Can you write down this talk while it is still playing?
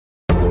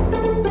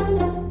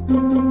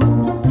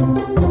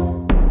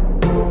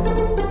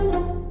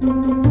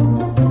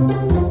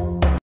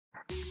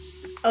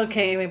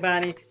Okay,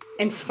 everybody.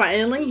 It's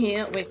finally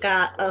here. We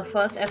got our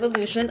first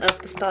evolution of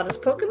the starter's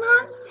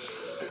Pokemon.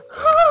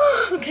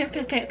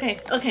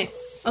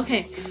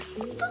 Okay.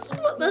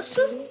 Let's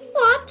just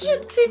watch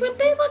and see what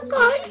they look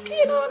like.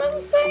 You know what I'm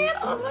saying?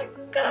 Oh my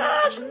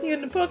gosh.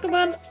 You the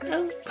Pokemon,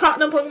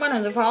 partner Pokemon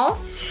has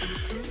evolved.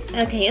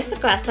 Okay, here's the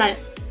grass type.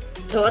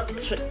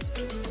 Dortrix?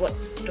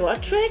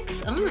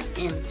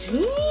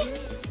 OMG.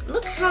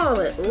 Look how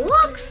it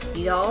looks,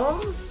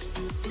 y'all.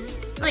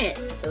 Look at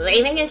it,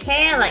 waving his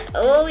hair like,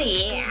 oh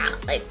yeah,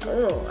 like,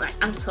 oh, like,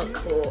 I'm so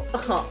cool.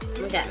 Oh,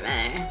 look at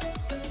me.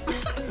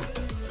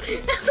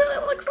 That's what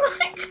it looks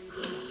like.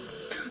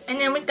 And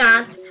then we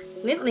got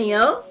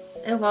Litleo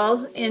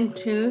evolves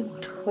into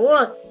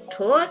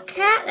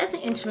Torcat. That's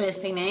an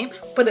interesting name,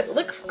 but it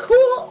looks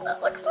cool.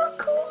 It looks so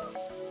cool.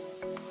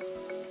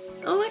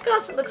 Oh my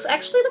gosh, it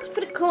actually looks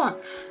pretty cool.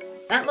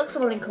 That looks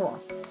really cool.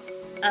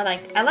 I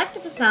like the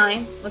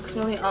design. Looks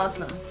really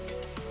awesome.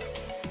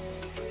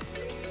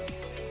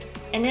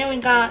 And then we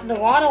got the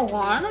water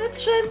one,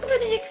 which I'm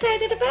pretty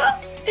excited about.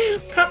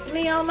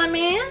 Cupleo, my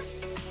man.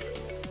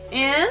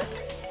 And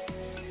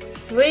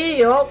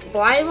 3-year-old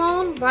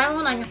Blymon.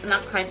 I'm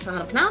not quite sure how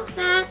to pronounce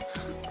that.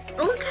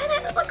 Look at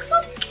it, it looks so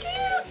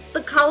cute.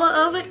 The color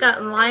of it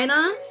got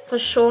lighter, for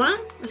sure.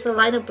 It's a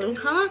lighter blue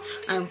color.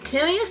 I'm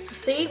curious to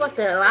see what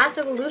the last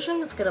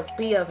evolution is gonna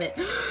be of it.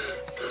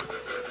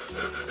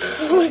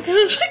 Oh my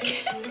gosh, I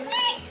can't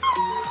wait.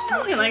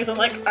 My legs are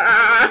like,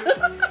 ah.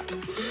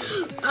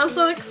 I'm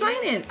so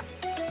excited.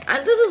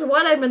 And this is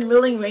what I've been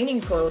really waiting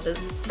for, the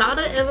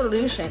starter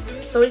evolution.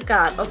 So we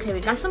got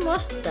some more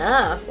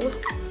stuff. Look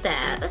at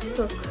that. That's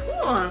so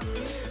cool.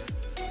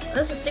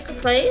 This is secret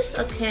place.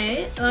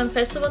 Okay.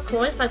 Festival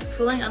coins by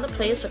fulfilling other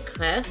players'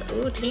 requests.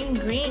 Ooh, Team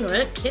Green,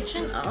 Red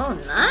Kitchen. Oh,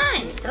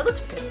 nice. That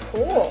looks pretty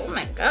cool. Oh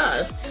my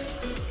gosh.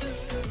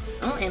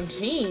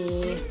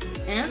 OMG.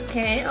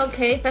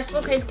 Okay.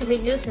 Festival coins can be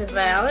used in a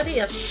variety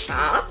of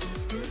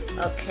shops.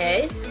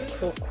 Okay.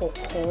 Cool.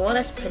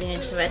 That's pretty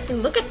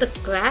interesting. Look at the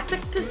graphic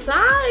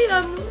design.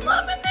 I'm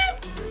loving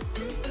it.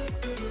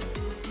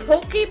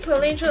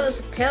 Pokepaladra is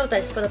a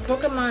paradise for the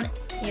Pokemon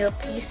your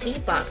PC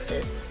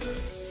boxes.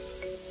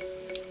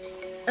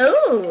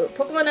 Oh,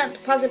 Pokemon at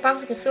deposit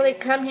boxes can freely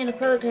come here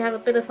to have a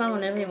bit of fun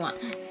whenever you want.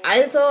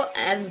 Isol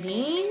and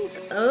beans.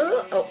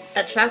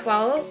 Attract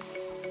wild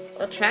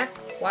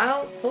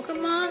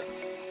Pokemon.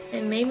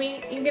 And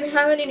maybe you can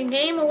have it in a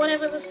game or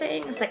whatever it was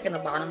saying. It's like in the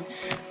bottom.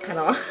 Cut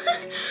off.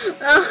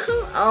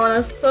 Oh,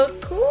 that's so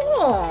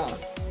cool.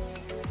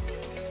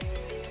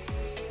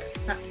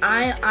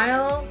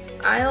 I'll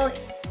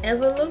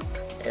Evolup.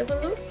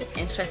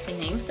 Interesting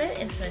names there.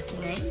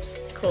 Interesting names.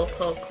 Cool.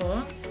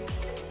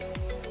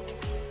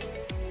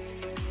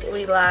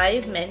 We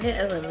live Mega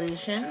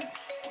Evolution.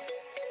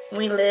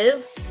 We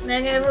live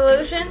Mega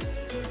Evolution.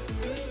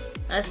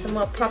 That's the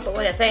more proper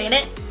way of saying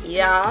it.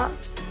 Yeah.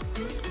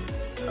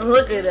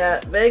 Look at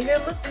that, Mega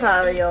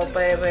Lucario,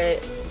 baby.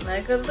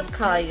 Mega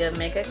Lucario,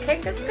 Mega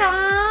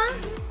Kangaskhan.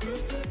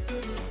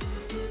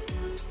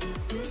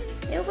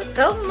 Here we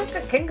go,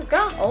 Mega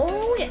Kangaskhan.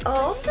 Oh yeah,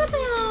 oh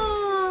Sylveon.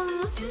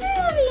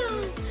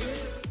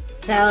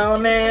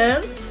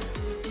 Salamence.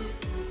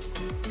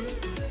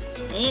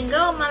 There you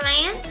go, my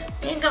man.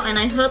 There you go. And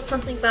I heard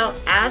something about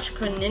Ash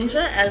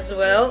Greninja as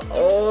well.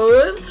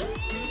 Oh.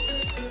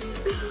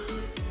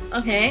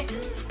 Okay.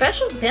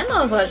 Special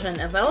demo version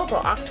available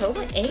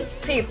October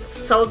 18th.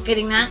 So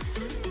getting that.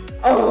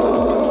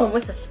 Oh,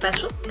 with a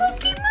special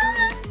Pokemon.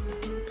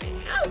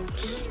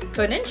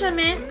 Greninja,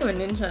 man.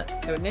 Greninja.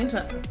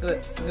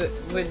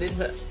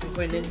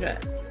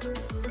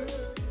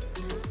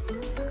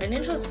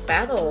 Greninja's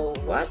battle.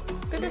 What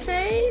did it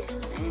say? I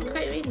didn't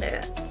quite read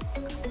that.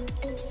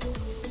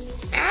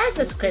 As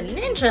it's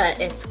Greninja,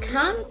 it's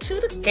come to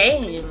the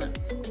game.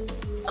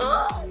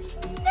 Oh,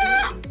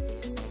 snap.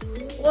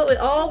 What we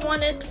all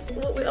wanted,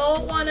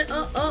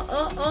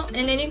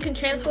 and then you can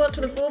transfer it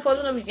to the full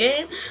version of the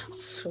game.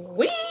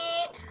 Sweet!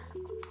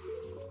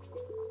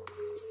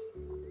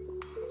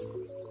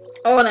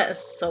 Oh, that is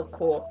so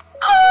cool.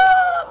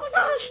 Oh my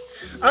gosh!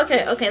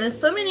 Okay, there's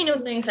so many new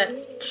things that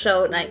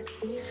showed, like,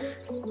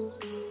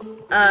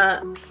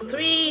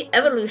 3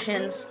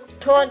 evolutions,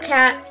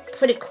 Torcat,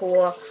 pretty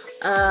cool,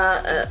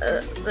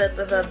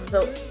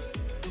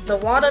 the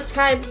water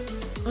type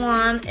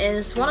one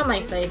is one of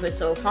my favorites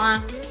so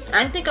far.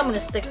 I think I'm gonna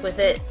stick with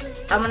it.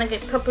 I'm gonna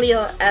get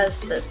Cupleo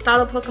as the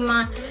starter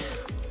Pokemon,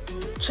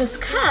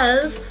 just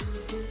cause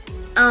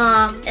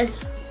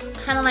it's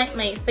kind of like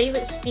my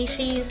favorite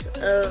species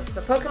of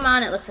the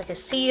Pokemon. It looks like a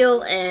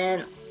seal,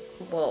 and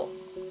well,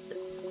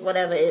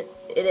 whatever it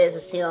is, a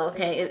seal.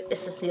 Okay,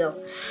 it's a seal.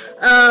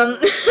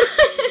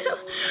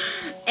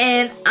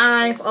 And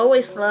I've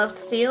always loved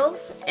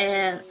seals,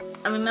 and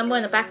I remember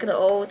in the back of the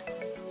old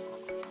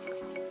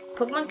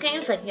Pokemon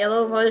games, like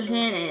Yellow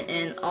version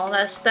and all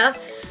that stuff,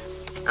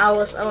 I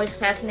was always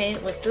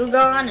fascinated with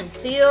Dugong and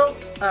Seal,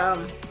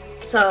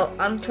 so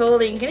I'm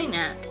totally getting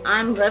that.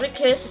 I'm very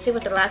curious to see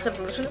what the last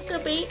evolution is going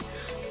to be,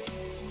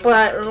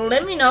 but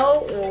let me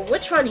know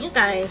which one you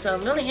guys are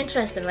really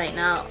interested in right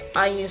now.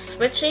 Are you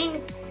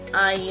switching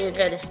Are you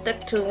gonna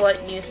stick to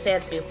what you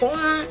said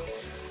before?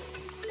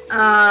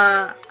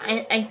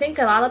 I think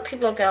a lot of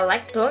people are gonna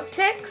like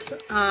Vortex,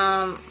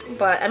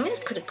 but I mean, it's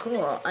pretty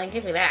cool, I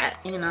give you that,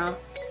 you know,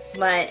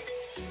 but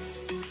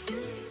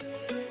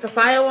the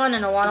fire one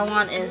and the water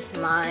one is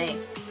my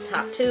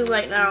top 2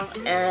 right now,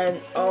 and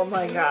oh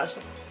my gosh,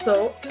 it's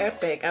so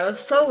epic. I was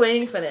so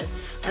waiting for this,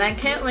 and I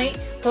can't wait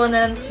for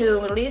them to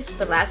release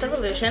the last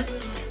evolution.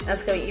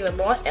 That's gonna be even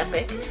more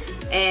epic.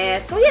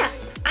 And so yeah,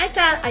 I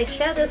thought I'd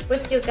share this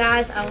with you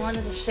guys. I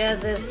wanted to share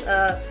this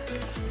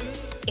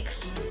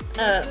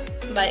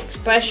my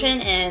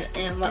expression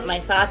and what my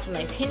thoughts and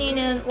my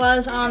opinion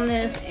was on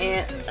this,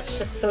 and it's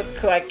just so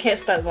cool. I can't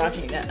stop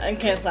watching it. I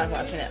can't stop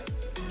watching it.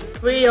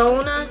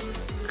 Briona,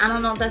 I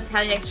don't know if that's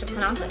how you actually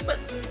pronounce it, but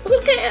who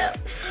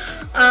cares?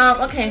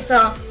 Okay,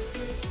 so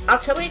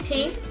October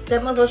 18th,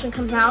 demo version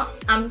comes out.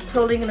 I'm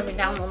totally gonna be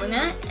downloading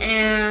it,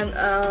 and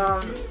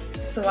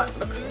so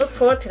look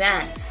forward to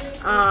that.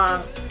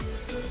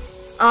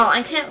 Oh,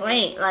 I can't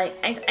wait. Like,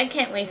 I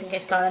can't wait to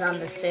get started on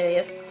this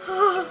series.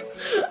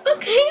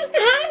 Okay, you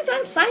guys,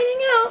 I'm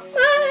signing out.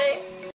 Bye.